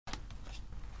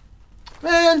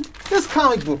Man, this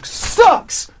comic book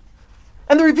sucks.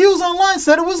 And the reviews online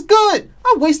said it was good.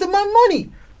 I wasted my money.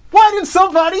 Why didn't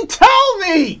somebody tell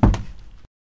me?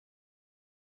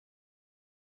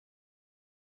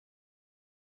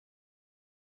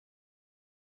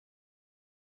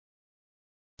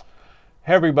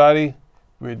 Hey everybody,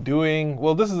 we're doing,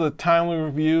 well, this is a timely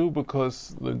review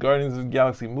because the Guardians of the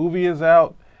Galaxy movie is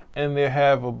out, and they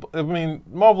have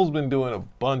Marvel's been doing a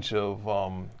bunch of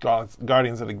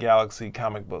Guardians of the Galaxy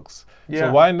comic books. Yeah.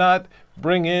 So why not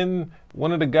bring in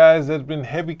one of the guys that's been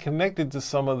heavy connected to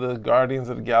some of the Guardians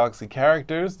of the Galaxy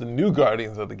characters, the new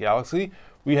Guardians of the Galaxy.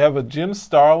 We have a Jim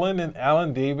Starlin and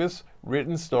Alan Davis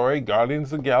written story,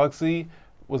 Guardians of the Galaxy.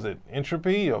 Was it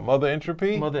Entropy or Mother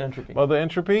Entropy? Mother Entropy. Mother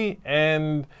Entropy,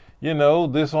 and you know,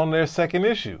 this on their second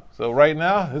issue. So right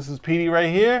now, this is PD right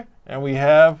here, and we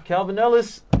have Calvin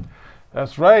Ellis.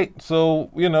 That's right. So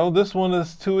you know, this one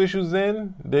is 2 issues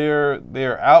in.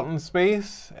 They're out in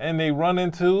space, and they run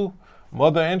into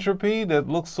Mother Entropy that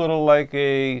looks sort of like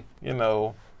a, you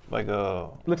know, like a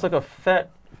Looks like a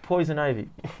fat poison ivy.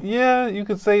 Yeah, you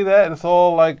could say that. It's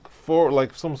all like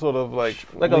some sort of like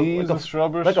leaves like of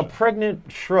shrubbish. Like a pregnant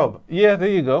shrub. Yeah, there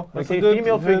you go. Like That's a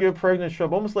female figure, pregnant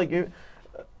shrub, almost like you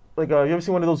ever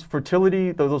seen one of those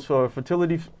fertility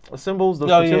symbols, those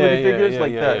fertility figures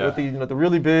like that, with the the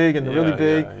really big and the really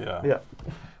big. Yeah.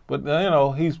 But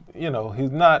he's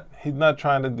not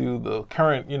trying to do the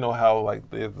current, how like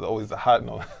there's always a hot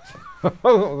note.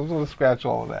 We'll scratch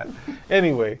all of that.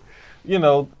 Anyway,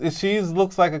 she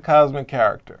looks like a cosmic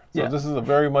character. So this is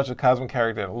very much a cosmic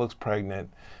character that looks pregnant.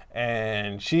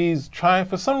 And she's trying,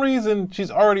 for some reason, she's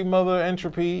already Mother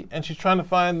Entropy, and she's trying to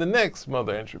find the next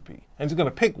Mother Entropy. And she's going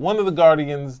to pick one of the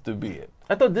Guardians to be it.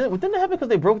 I thought, didn't it happen because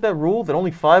they broke that rule that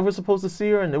only 5 were supposed to see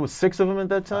her, and there was 6 of them at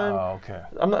that time? Oh, okay.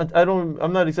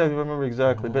 I'm not exactly remember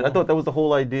exactly, but I thought that was the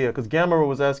whole idea. Because Gamera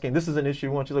was asking, this is an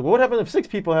issue 1. She's like, well, what happens if 6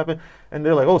 people happen? And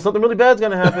they're like, oh, something really bad's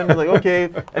gonna happen. They're like, okay.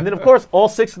 And then of course, all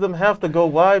 6 of them have to go.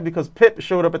 Why? Because Pip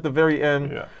showed up at the very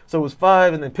end. Yeah. So it was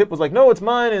 5, and then Pip was like, no, it's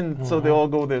mine, and so they all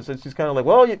go there. So she's kind of like,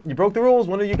 well, you broke the rules.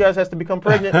 One of you guys has to become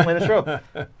pregnant and plant a shrub.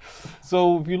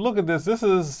 So if you look at this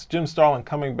is Jim Starlin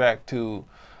coming back to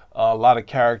a lot of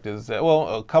characters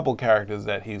a couple characters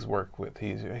that he's worked with.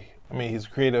 He's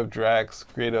creative Drax,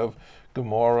 creative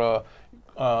Gamora,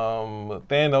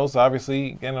 Thanos.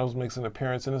 Obviously, Thanos makes an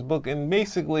appearance in his book, and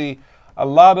basically a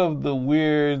lot of the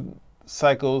weird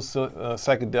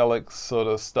psychedelic sort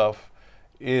of stuff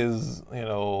is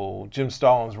Jim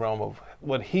Starlin's realm of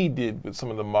what he did with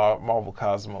some of the Marvel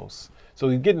Cosmos. So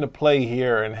he's getting to play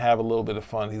here and have a little bit of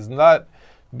fun. He's not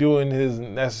doing his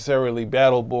necessarily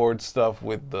battle board stuff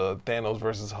with the Thanos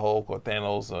versus Hulk or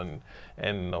Thanos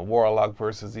and Warlock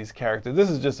versus these characters. This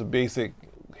is just a basic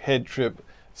head trip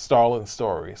Starlin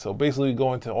story. So basically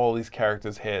go into all these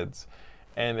characters' heads,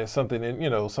 and if something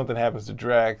something happens to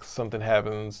Drax, something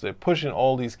happens, they're pushing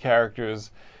all these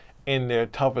characters in the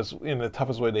toughest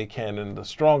way they can, and the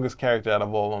strongest character out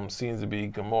of all of them seems to be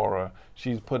Gamora.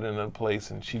 She's put in a place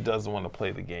and she doesn't want to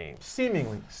play the game.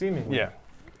 Seemingly. Yeah.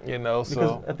 Because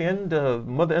so at the end,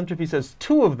 Mother Entropy says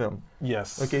 2 of them.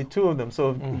 Yes. Okay, 2 of them.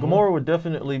 So Gamora would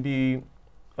definitely be.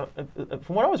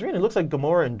 From what I was reading, it looks like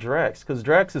Gamora and Drax, because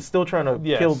Drax is still trying to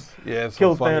kill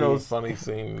Thanos. Funny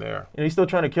scene there. And he's still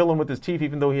trying to kill him with his teeth,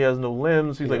 even though he has no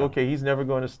limbs. He's like, okay, he's never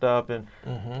going to stop. And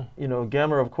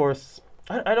Gamera, of course,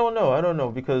 I don't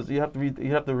know, because you have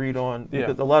to read on,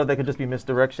 because a lot of that could just be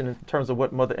misdirection in terms of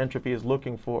what Mother Entropy is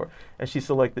looking for, and she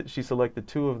selected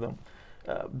 2 of them.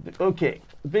 Okay,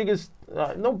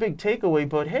 no big takeaway,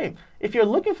 but hey, if you're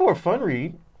looking for a fun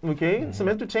read, some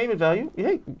entertainment value,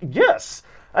 hey, yes.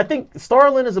 I think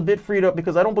Starlin is a bit freed up,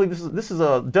 because I don't believe this is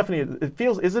a definitely,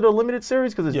 is it a limited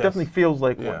series? Because it definitely feels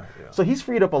like one. Yeah. So he's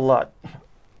freed up a lot.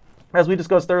 As we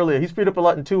discussed earlier, he's freed up a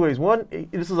lot in 2 ways. One,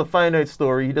 this is a finite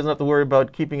story. He doesn't have to worry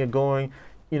about keeping it going,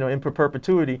 in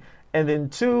perpetuity. And then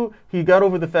 2, he got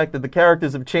over the fact that the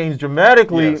characters have changed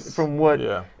dramatically from what.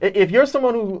 Yeah. If you're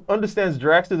someone who understands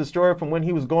Drax the Destroyer from when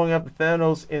he was going after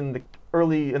Thanos in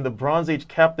the Bronze Age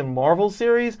Captain Marvel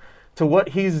series to what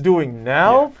he's doing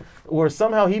now, where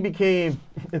somehow he became,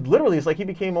 it's like he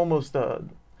became almost,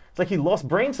 it's like he lost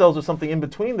brain cells or something in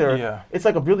between there. Yeah. It's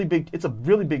like a really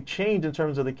big change in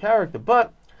terms of the character.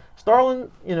 But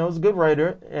Starlin, is a good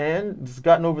writer and has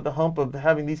gotten over the hump of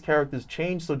having these characters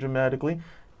change so dramatically.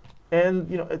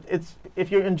 And it's if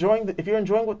you're enjoying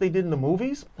what they did in the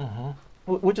movies,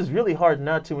 which is really hard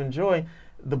not to enjoy,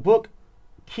 the book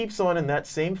keeps on in that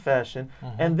same fashion.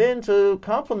 And then to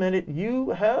complement it,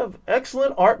 you have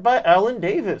excellent art by Alan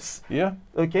Davis. Yeah.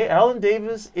 Okay, Alan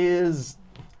Davis is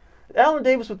Alan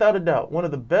Davis, without a doubt, one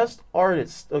of the best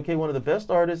artists, okay, one of the best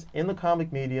artists in the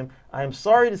comic medium. I am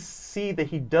sorry to see that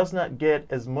he does not get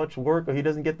as much work, or he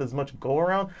doesn't get as much go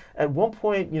around. At one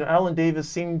point, Alan Davis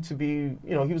seemed to be,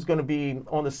 he was going to be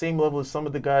on the same level as some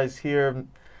of the guys here.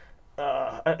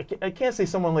 I can't say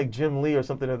someone like Jim Lee or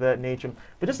something of that nature,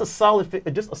 but just a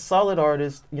solid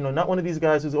artist. Not one of these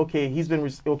guys who's okay.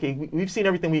 We've seen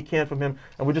everything we can from him,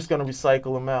 and we're just going to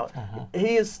recycle him out.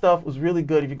 His stuff was really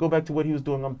good. If you go back to what he was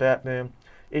doing on Batman,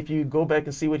 if you go back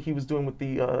and see what he was doing with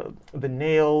the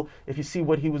Nail, if you see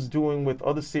what he was doing with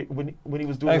other when he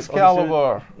was doing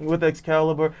with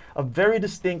Excalibur, a very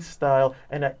distinct style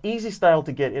and an easy style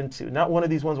to get into. Not one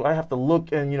of these ones where I have to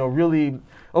look and really,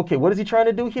 okay, what is he trying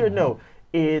to do here? No,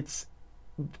 it's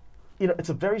it's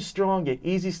a very strong yet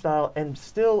easy style, and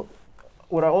still,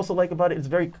 what I also like about it is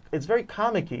it's very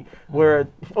comic-y, where,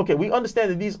 okay, we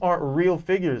understand that these aren't real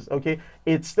figures, okay?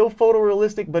 It's still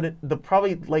photorealistic, but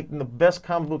probably like in the best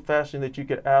comic book fashion that you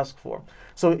could ask for.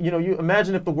 So, you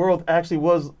imagine if the world actually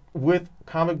was with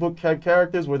comic book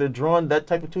characters where they're drawn that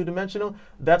type of two-dimensional,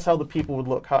 that's how the people would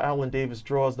look, how Alan Davis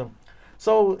draws them.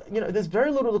 So, there's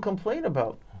very little to complain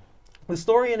about. The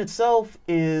story in itself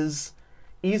is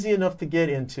easy enough to get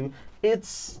into.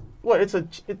 It's a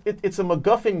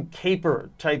MacGuffin caper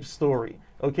type story.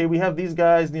 Okay, we have these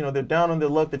guys, they're down on their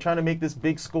luck. They're trying to make this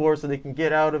big score so they can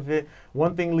get out of it.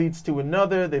 One thing leads to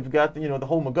another. They've got, the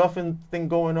whole MacGuffin thing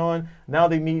going on. Now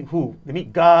they meet who? They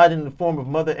meet God in the form of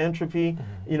Mother Entropy.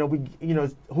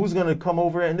 Who's going to come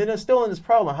over? And then they're still in this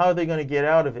problem. How are they going to get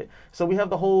out of it? So we have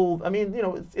the whole,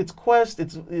 it's quest,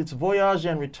 it's voyage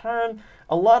and return.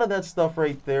 A lot of that stuff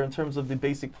right there in terms of the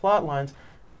basic plot lines.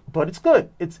 But it's good.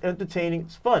 It's entertaining.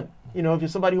 It's fun. If you're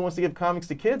somebody who wants to give comics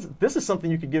to kids, this is something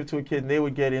you could give to a kid and they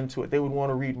would get into it. They would want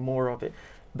to read more of it.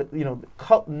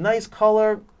 Nice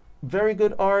color, very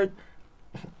good art,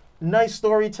 nice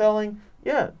storytelling.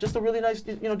 Yeah, just a really nice,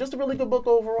 just a really good book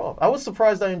overall. I was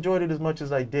surprised I enjoyed it as much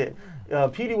as I did.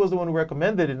 Petey was the one who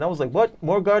recommended it, and I was like, what?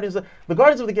 More Guardians? The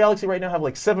Guardians of the Galaxy right now have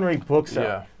like 7 or 8 books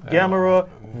out. Gamera,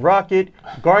 Rocket,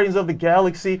 Guardians of the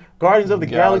Galaxy, Guardians of the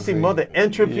Galaxy, Mother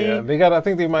Entropy. Yeah, I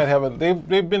think they might have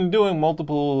they've been doing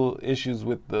multiple issues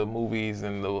with the movies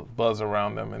and the buzz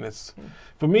around them, and it's,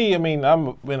 for me,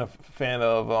 I've been a fan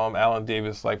of Alan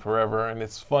Davis like forever, and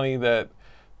it's funny that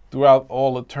throughout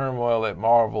all the turmoil at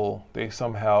Marvel, they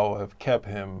somehow have kept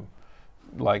him,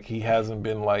 like he hasn't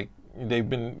been like, they've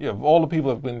been, all the people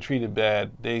have been treated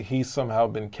bad, he's somehow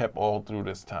been kept all through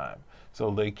this time.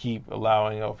 So they keep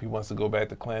allowing, if he wants to go back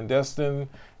to clandestine,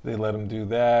 they let him do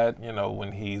that,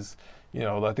 when he's,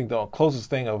 I think the closest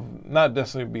thing of not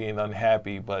necessarily being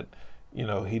unhappy, but,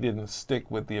 he didn't stick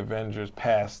with the Avengers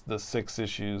past the 6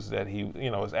 issues that he,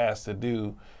 was asked to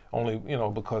do. Only,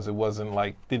 because it wasn't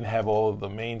like, didn't have all of the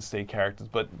mainstay characters,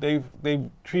 but they've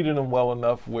treated him well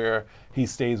enough where he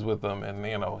stays with them, and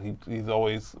he's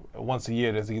always, once a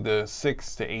year there's either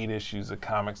 6 to 8 issues of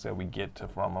comics that we get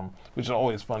from him, which are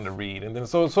always fun to read. And then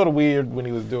so it's sort of weird when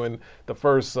he was doing the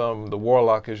first the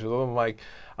Warlock issues. I'm like,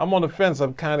 I'm on the fence.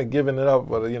 I'm kind of giving it up,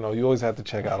 but you always have to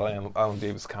check out Alan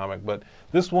Davis comic. But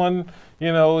this one,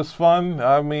 is fun.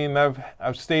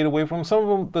 I've stayed away from some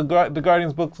of them. The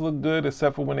Guardians books look good,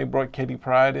 except for when they brought Kitty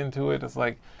Pryde into it. It's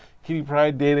like Kitty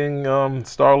Pryde dating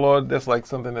Star-Lord. That's like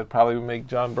something that probably would make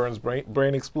John Byrne's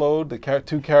brain explode. The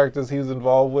 2 characters he was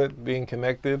involved with being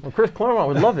connected. Well, Chris Claremont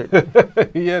would love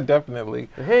it. Yeah, definitely.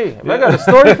 Hey, I got a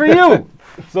story for you.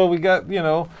 So we got, we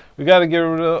got to get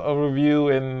a review,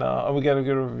 and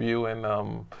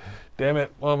damn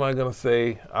it, what am I going to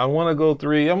say? I want to go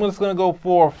 3. I'm just going to go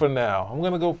 4 for now. I'm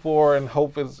going to go 4 and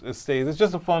hope it stays. It's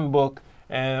just a fun book,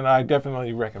 and I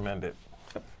definitely recommend it.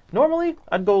 Normally,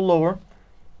 I'd go lower,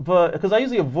 but because I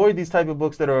usually avoid these type of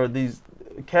books that are these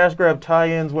cash grab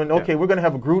tie-ins when, okay, we're going to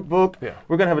have a Groot book,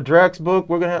 we're going to have a Drax book,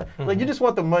 we're going to have, like, you just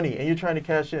want the money, and you're trying to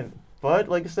cash in. But,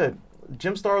 like I said,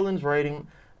 Jim Starlin's writing,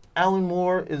 Alan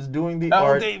Moore is doing the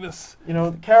art. Alan Davis.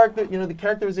 The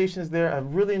characterization is there.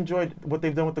 I've really enjoyed what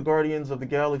they've done with the Guardians of the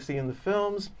Galaxy in the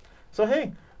films. So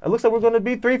hey, it looks like we're going to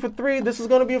be 3 for 3. This is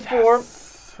going to be a 4.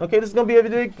 Yes. Okay, this is going to be a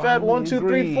big fat 1, 2,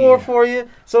 3, 4 for you.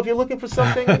 So if you're looking for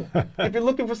something,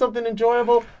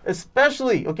 enjoyable,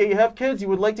 especially, okay, you have kids, you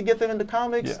would like to get them into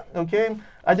comics, okay?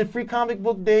 I did free comic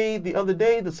book day the other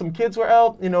day. Some kids were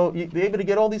out, you're able to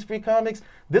get all these free comics.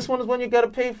 This one is one you got to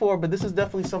pay for, but this is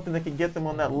definitely something that can get them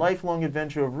on that lifelong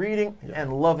adventure of reading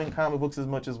and loving comic books as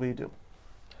much as we do.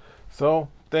 So,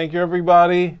 thank you,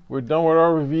 everybody. We're done with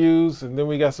our reviews, and then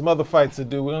we got some other fights to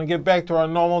do. We're going to get back to our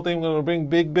normal thing. We're going to bring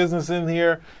big business in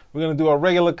here. We're going to do our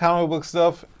regular comic book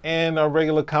stuff and our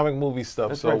regular comic movie stuff.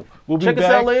 That's so right. we'll be back. Check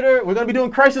us out later. We're going to be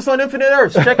doing Crisis on Infinite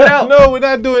Earths. Check it out. No, we're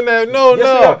not doing that. No,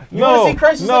 yes, you want to see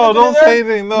Crisis on Infinite don't Earths? say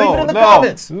anything. No, leave it in the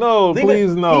comments. No, leave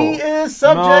please, it. no. He is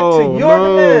subject to your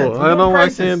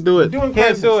demands. I can't do it.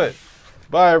 Can't do it.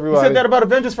 Bye, everybody. He said that about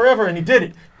Avengers Forever, and he did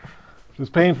it. It was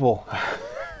painful.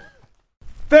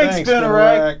 Thanks,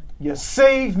 SPINNERRACK. You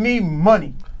saved me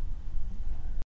money.